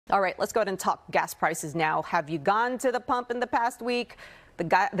All right, let's go ahead and talk gas prices now. Have you gone to the pump in the past week? The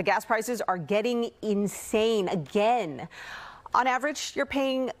gas prices are getting insane again. On average, you're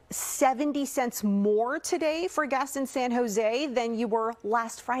paying 70 cents more today for gas in San Jose than you were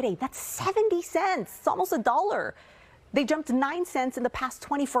last Friday. That's 70 cents. It's almost $1. They jumped 9 cents in the past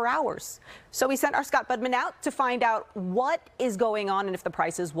 24 hours. So we sent our Scott Budman out to find out what is going on and if the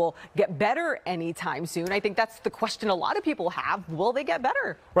prices will get better anytime soon. I think that's the question a lot of people have. Will they get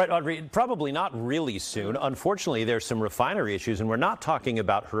better? Right, Audrey, probably not really soon. Unfortunately, there's some refinery issues, and we're not talking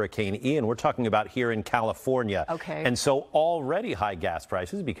about Hurricane Ian. We're talking about here in California. Okay. And so already high gas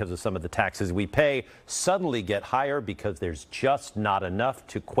prices, because of some of the taxes we pay, suddenly get higher because there's just not enough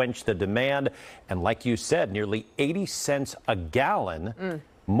to quench the demand. And like you said, nearly 80 cents a gallon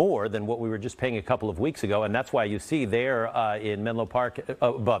more than what we were just paying a couple of weeks ago. And that's why you see there in Menlo Park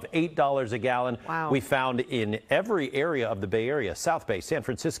above $8 a gallon. Wow. We found in every area of the Bay Area, South Bay, San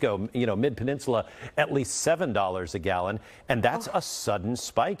Francisco, Mid-Peninsula, at least $7 a gallon. And that's a sudden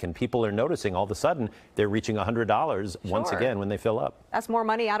spike. And people are noticing all of a sudden they're reaching $100 once again when they fill up. That's more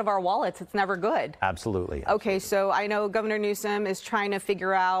money out of our wallets. It's never good. Absolutely. Okay, so I know Governor Newsom is trying to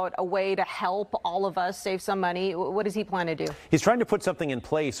figure out a way to help all of us save some money. What does he plan to do? He's trying to put something in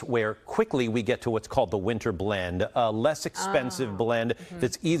place where quickly we get to what's called the winter blend, a less expensive blend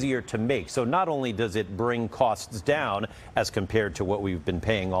that's easier to make. So not only does it bring costs down as compared to what we've been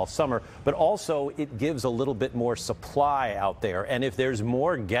paying all summer, but also it gives a little bit more supply out there. And if there's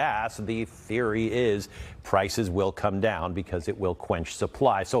more gas, the theory is prices will come down because it will quench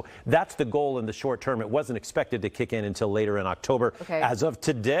supply. So that's the goal in the short term. It wasn't expected to kick in until later in October. Okay. As of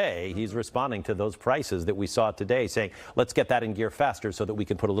today, he's responding to those prices that we saw today, saying, let's get that in gear faster so that we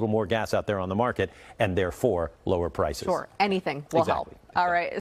can put a little more gas out there on the market and therefore lower prices. Sure, anything will help. All right.